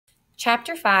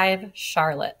Chapter 5,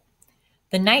 Charlotte.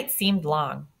 The night seemed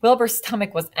long. Wilbur's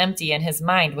stomach was empty and his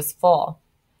mind was full.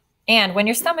 And when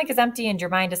your stomach is empty and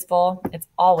your mind is full, it's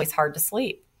always hard to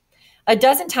sleep. A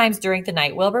dozen times during the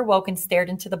night, Wilbur woke and stared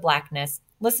into the blackness,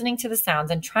 listening to the sounds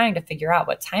and trying to figure out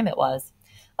what time it was.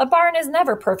 A barn is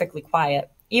never perfectly quiet.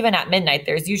 Even at midnight,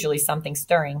 there's usually something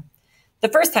stirring. The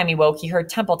first time he woke, he heard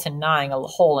Templeton gnawing a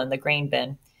hole in the grain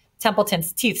bin.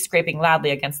 Templeton's teeth scraping loudly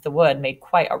against the wood made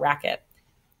quite a racket.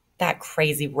 That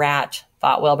crazy rat,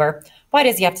 thought Wilbur. Why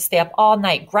does he have to stay up all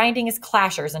night grinding his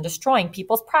clashers and destroying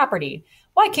people's property?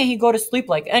 Why can't he go to sleep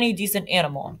like any decent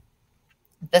animal?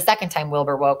 The second time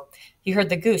Wilbur woke, he heard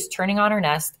the goose turning on her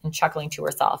nest and chuckling to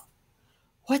herself.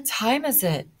 "What time is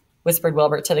it?" whispered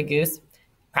Wilbur to the goose.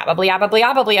 Probably about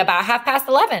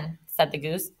 11:30, said the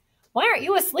goose. "Why aren't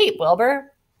you asleep,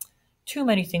 Wilbur?" "Too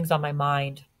many things on my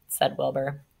mind," said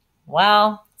Wilbur.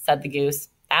 "Well," said the goose,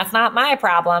 "that's not my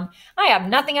problem. I have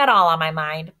nothing at all on my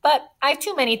mind, but I have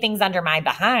too many things under my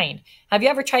behind. Have you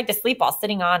ever tried to sleep while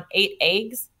sitting on 8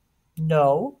 eggs?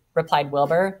 "No," replied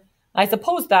Wilbur. "I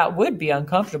suppose that would be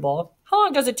uncomfortable. How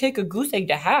long does it take a goose egg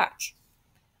to hatch?"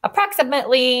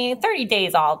 "Approximately 30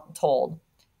 days all told,"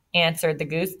 answered the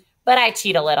goose, "but I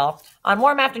cheat a little. On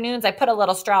warm afternoons, I put a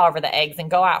little straw over the eggs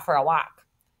and go out for a walk."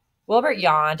 Wilbur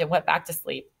yawned and went back to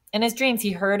sleep. In his dreams,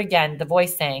 he heard again the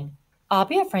voice saying, "I'll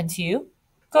be a friend to you.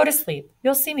 Go to sleep.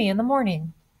 You'll see me in the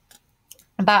morning."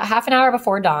 About half an hour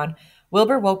before dawn,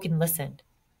 Wilbur woke and listened.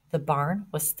 The barn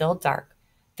was still dark.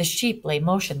 The sheep lay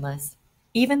motionless.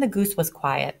 Even the goose was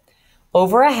quiet.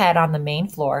 Over ahead on the main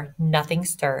floor, nothing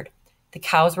stirred. The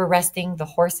cows were resting, the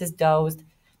horses dozed.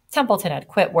 Templeton had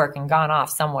quit work and gone off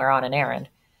somewhere on an errand.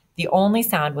 The only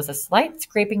sound was a slight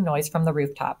scraping noise from the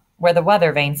rooftop, where the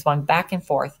weather vane swung back and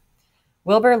forth.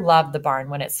 Wilbur loved the barn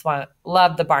when it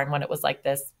was like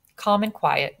this, calm and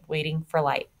quiet, waiting for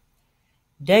light.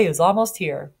 "Day is almost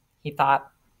here," he thought.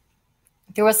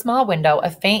 Through a small window, a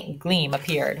faint gleam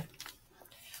appeared.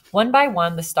 One by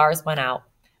one, the stars went out.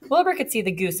 Wilbur could see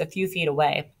the goose a few feet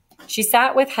away. She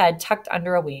sat with head tucked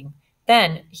under a wing.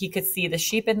 Then he could see the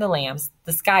sheep and the lambs.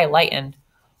 The sky lightened.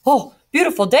 "Oh,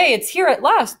 beautiful day! It's here at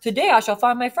last! Today I shall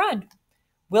find my friend."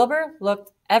 Wilbur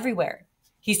looked everywhere.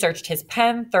 He searched his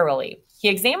pen thoroughly. He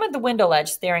examined the window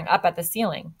ledge, staring up at the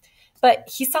ceiling. But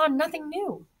he saw nothing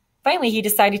new. Finally, he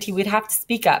decided he would have to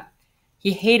speak up.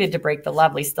 He hated to break the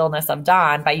lovely stillness of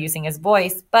dawn by using his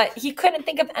voice, but he couldn't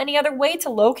think of any other way to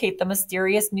locate the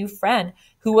mysterious new friend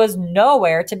who was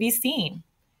nowhere to be seen.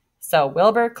 So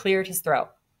Wilbur cleared his throat.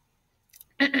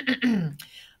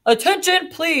 "Attention,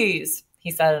 please," he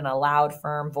said in a loud,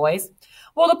 firm voice.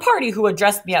 "Will the party who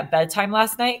addressed me at bedtime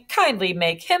last night kindly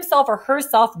make himself or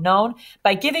herself known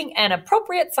by giving an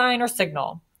appropriate sign or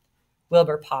signal?"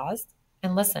 Wilbur paused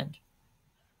and listened.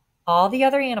 All the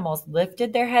other animals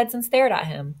lifted their heads and stared at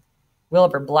him.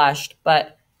 Wilbur blushed,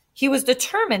 but he was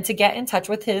determined to get in touch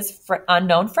with his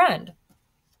unknown friend.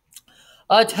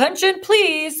 "Attention,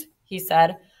 please," he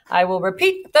said. "I will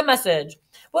repeat the message.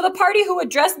 Will the party who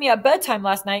addressed me at bedtime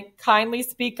last night kindly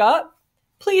speak up?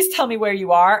 Please tell me where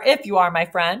you are, if you are my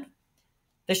friend."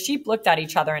 The sheep looked at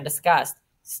each other in disgust.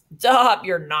 "Stop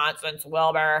your nonsense,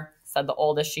 Wilbur," said the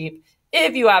oldest sheep.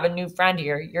 "If you have a new friend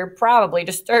here, you're probably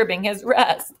disturbing his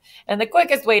rest. And the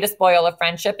quickest way to spoil a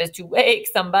friendship is to wake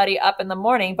somebody up in the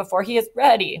morning before he is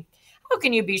ready. How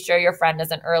can you be sure your friend is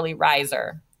an early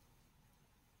riser?"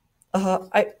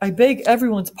 I beg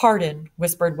everyone's pardon,"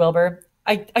 whispered Wilbur.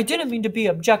 I didn't mean to be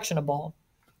objectionable."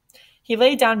 He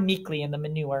lay down meekly in the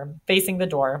manure, facing the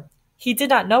door. He did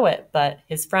not know it, but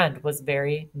his friend was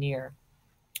very near.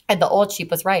 And the old sheep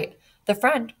was right. The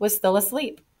friend was still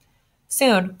asleep.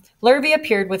 Soon, Lurvy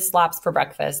appeared with slops for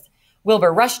breakfast.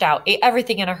 Wilbur rushed out, ate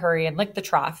everything in a hurry, and licked the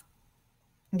trough.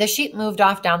 The sheep moved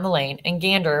off down the lane, and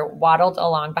Gander waddled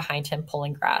along behind him,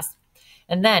 pulling grass.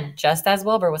 And then, just as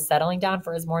Wilbur was settling down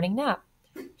for his morning nap,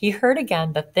 he heard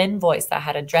again the thin voice that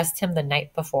had addressed him the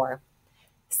night before.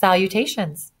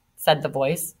 "Salutations," said the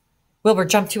voice. Wilbur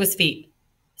jumped to his feet.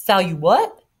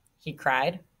 What?" he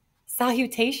cried.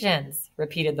 "Salutations,"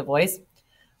 repeated the voice.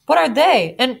 "What are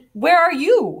they? And where are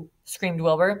you?" screamed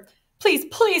Wilbur.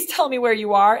 Please tell me where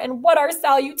you are, and what are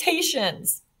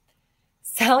salutations?"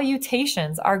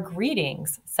 "Salutations are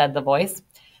greetings," said the voice.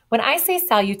 "When I say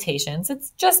salutations, it's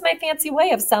just my fancy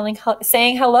way of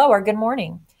saying hello or good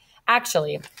morning.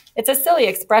 Actually, it's a silly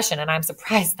expression, and I'm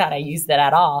surprised that I used it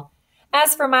at all.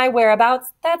 As for my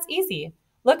whereabouts, that's easy.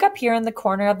 Look up here in the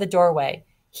corner of the doorway.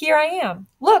 Here I am.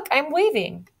 Look, I'm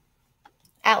waving."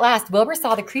 At last, Wilbur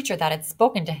saw the creature that had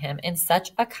spoken to him in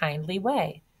such a kindly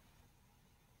way.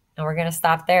 And we're going to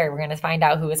stop there. We're going to find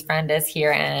out who his friend is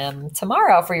here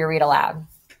tomorrow for your Read Aloud.